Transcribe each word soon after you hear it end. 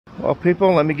Well,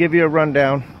 people, let me give you a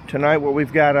rundown. Tonight, what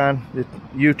we've got on the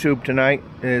YouTube tonight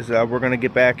is we're going to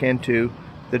get back into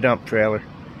the dump trailer.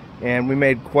 And we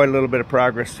made quite a little bit of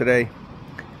progress today.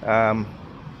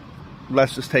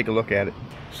 Let's just take a look at it.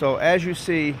 So as you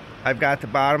see, I've got the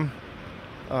bottom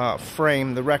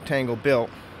frame, the rectangle built.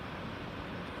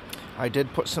 I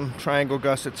did put some triangle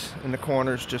gussets in the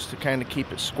corners just to kind of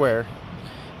keep it square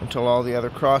until all the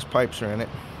other cross pipes are in it.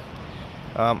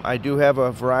 I do have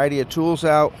a variety of tools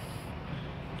out.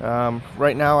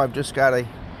 Right now I've just got a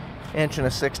 1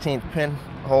 1/16 pin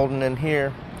holding in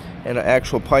here and an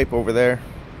actual pipe over there,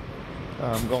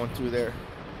 going through there,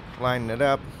 lining it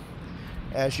up.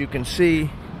 As you can see,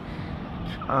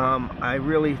 I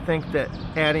really think that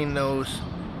adding those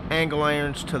angle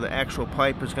irons to the actual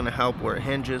pipe is going to help where it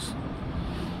hinges.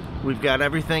 We've got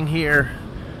everything here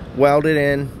welded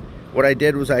in. What I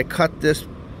did was I cut this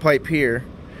pipe here.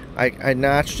 I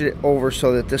notched it over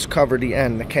so that this covered the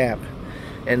end, the cap.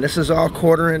 And this is all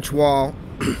 1/4 inch wall.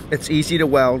 It's easy to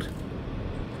weld.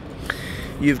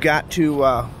 You've got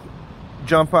to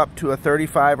jump up to a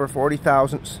 35 or 40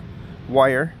 thousandths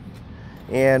wire.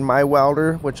 And my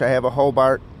welder, which I have a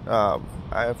Hobart,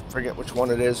 I forget which one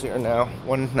it is here now,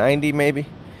 190 maybe?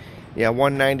 Yeah,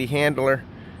 190 handler.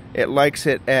 It likes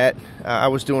it at, I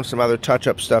was doing some other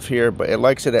touch-up stuff here, but it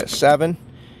likes it at 7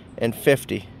 and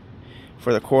 50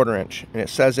 for the 1/4 inch. And it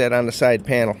says that on the side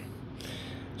panel.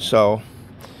 So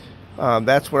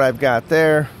that's what I've got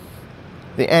there.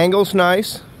 The angle's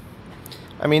nice.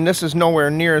 I mean, this is nowhere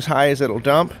near as high as it'll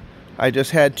dump. I just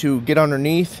had to get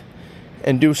underneath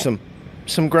and do some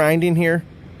grinding here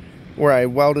where I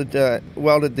welded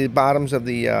the bottoms of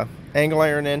the angle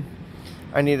iron in.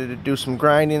 I needed to do some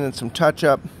grinding and some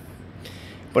touch-up.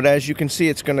 But as you can see,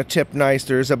 it's going to tip nice.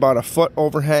 There's about a foot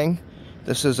overhang.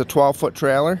 This is a 12-foot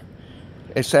trailer.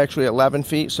 It's actually 11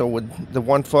 feet, so with the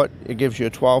 1 foot, it gives you a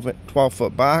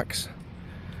 12-foot box.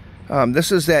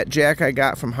 This is that jack I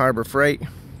got from Harbor Freight.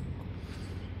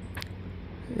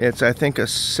 It's, I think, a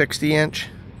 60 inch.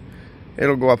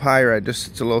 It'll go up higher.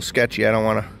 It's a little sketchy. I don't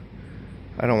want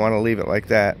to leave it like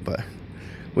that. But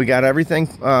we got everything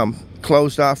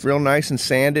closed off real nice and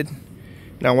sanded.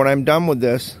 Now, when I'm done with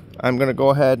this, I'm going to go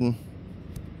ahead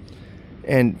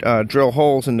and drill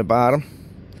holes in the bottom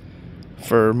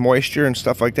for moisture and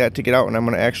stuff like that to get out, and I'm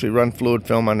going to actually run fluid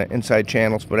film on the inside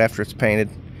channels, but after it's painted.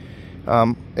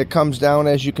 It comes down,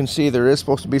 as you can see, there is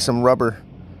supposed to be some rubber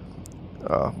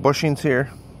bushings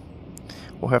here.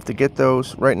 We'll have to get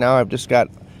those. Right now I've just got,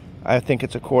 I think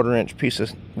it's a 1/4 inch piece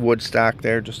of wood stock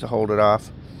there just to hold it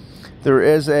off. There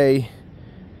is a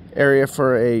area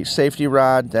for a safety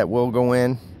rod that will go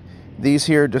in. These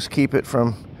here just keep it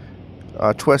from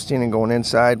twisting and going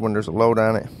inside when there's a load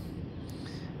on it.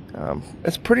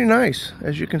 It's pretty nice.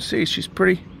 As you can see, she's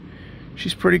pretty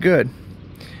good.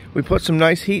 We put some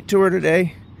nice heat to her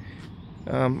today.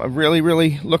 I'm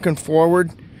really looking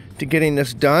forward to getting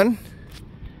this done,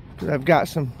 because I've got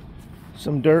some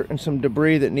dirt and some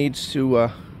debris that needs to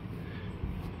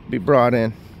be brought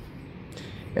in,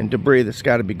 and debris that's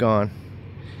got to be gone.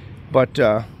 But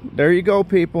there you go,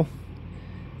 people.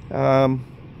 I'm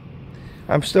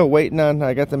still waiting on,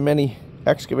 I got the mini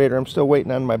excavator, I'm still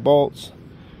waiting on my bolts.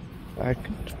 I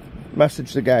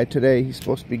messaged the guy today, he's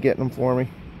supposed to be getting them for me.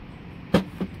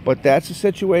 But that's the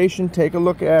situation. Take a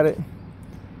look at it.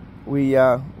 We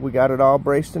got it all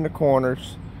braced in the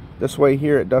corners. This way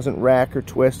here it doesn't rack or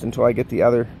twist until I get the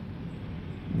other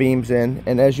beams in.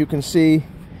 And as you can see,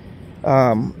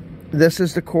 this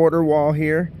is the quarter wall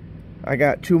here. I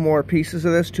got 2 more pieces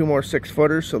of this, 2 more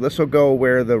 6-footers. So this will go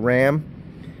where the ram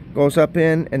goes up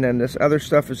in, and then this other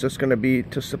stuff is just going to be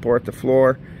to support the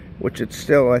floor, which it's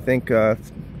still, I think,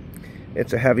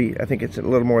 it's a heavy, I think it's a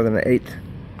little more than an 1/8.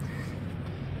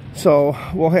 So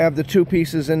we'll have the 2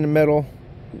 pieces in the middle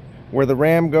where the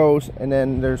ram goes, and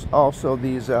then there's also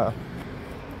these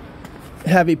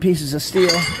heavy pieces of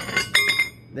steel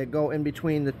that go in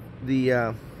between these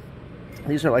are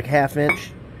like 1/2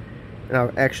 inch, and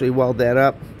I'll actually weld that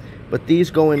up. But these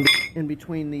go in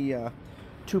between the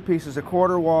 2 pieces of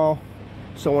quarter wall,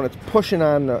 so when it's pushing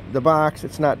on the box,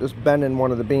 it's not just bending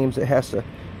one of the beams. It has to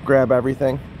grab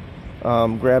everything,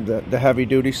 grab the heavy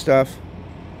duty stuff.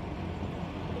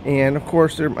 And of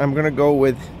course I'm going to go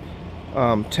with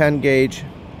 10 gauge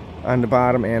on the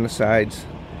bottom and the sides.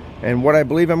 And what I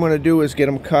believe I'm going to do is get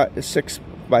them cut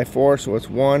 6x4, so it's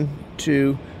 1,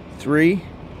 2, 3,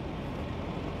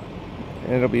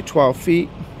 and it'll be 12 feet.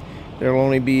 There'll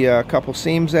only be a couple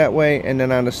seams that way, and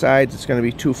then on the sides it's going to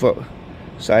be 2-foot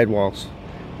sidewalls.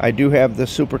 I do have the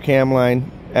Super Camline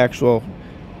actual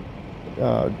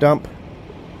dump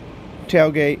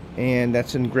tailgate, and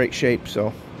that's in great shape,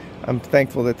 so I'm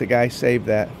thankful that the guy saved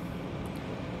that.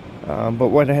 But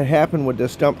what had happened with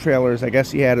this dump trailer is I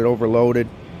guess he had it overloaded,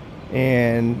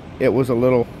 and it was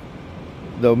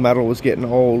the metal was getting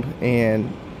old,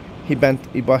 and he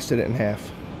busted it in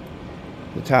half,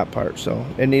 the top part, so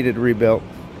it needed rebuilt.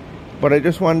 But I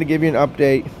just wanted to give you an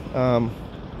update.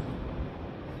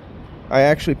 I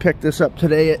actually picked this up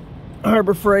today at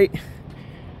Harbor Freight.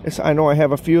 I know I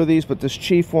have a few of these, but this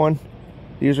Chief one,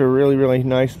 these are really, really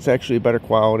nice. It's actually better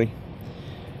quality.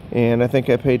 And I think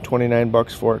I paid 29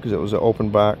 bucks for it because it was an open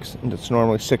box, and it's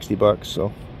normally 60 bucks.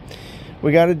 So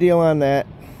we got a deal on that.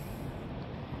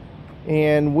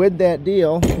 And with that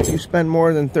deal, if you spend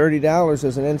more than $30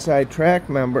 as an Inside Track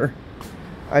member,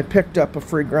 I picked up a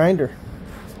free grinder.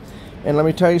 And let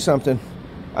me tell you something,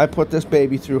 I put this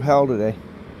baby through hell today.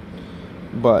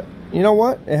 But you know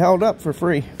what? It held up for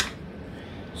free.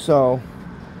 So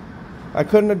I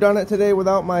couldn't have done it today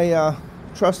without my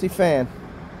trusty fan.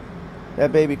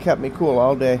 That baby kept me cool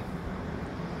all day.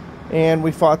 And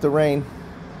we fought the rain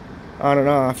on and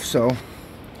off. So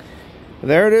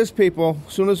there it is, people.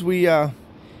 As soon as we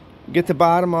get the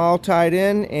bottom all tied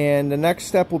in, and the next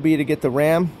step will be to get the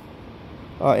ram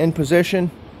in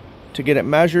position, to get it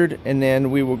measured, and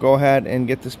then we will go ahead and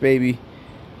get this baby,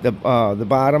 the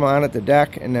bottom on it, the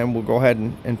deck, and then we'll go ahead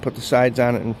and put the sides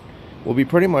on it, and we'll be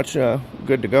pretty much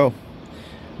good to go.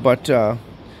 But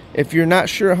if you're not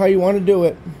sure how you want to do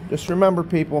it, just remember,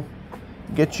 people,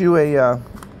 get you a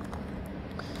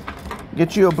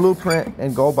blueprint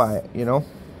and go by it. You know,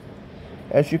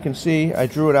 as you can see, I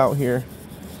drew it out here.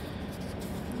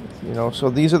 You know, so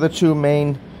these are the two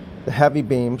main, the heavy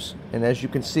beams, and as you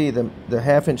can see, the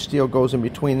 1/2-inch steel goes in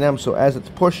between them. So as it's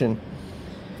pushing,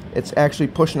 it's actually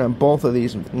pushing on both of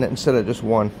these instead of just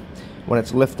one when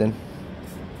it's lifting.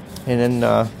 And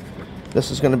then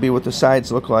this is going to be what the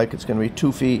sides look like. It's going to be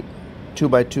 2 feet,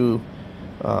 2x2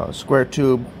 square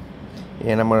tube,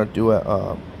 and I'm going to do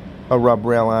a rub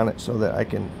rail on it so that I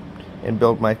can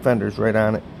build my fenders right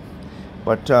on it.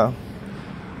 But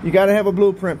you got to have a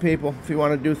blueprint, people. If you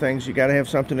want to do things, you got to have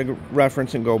something to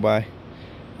reference and go by.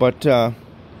 But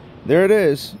there it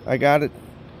is. I got it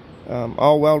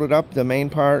all welded up, the main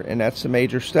part, and that's the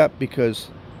major step, because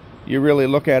you really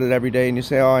look at it every day and you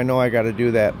say, oh, I know I got to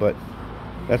do that. But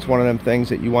that's one of them things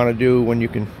that you want to do when you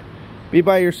can be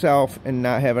by yourself and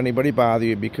not have anybody bother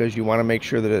you, because you want to make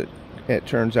sure that it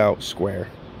turns out square.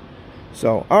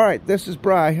 So, all right, this is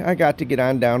Bry. I got to get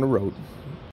on down the road.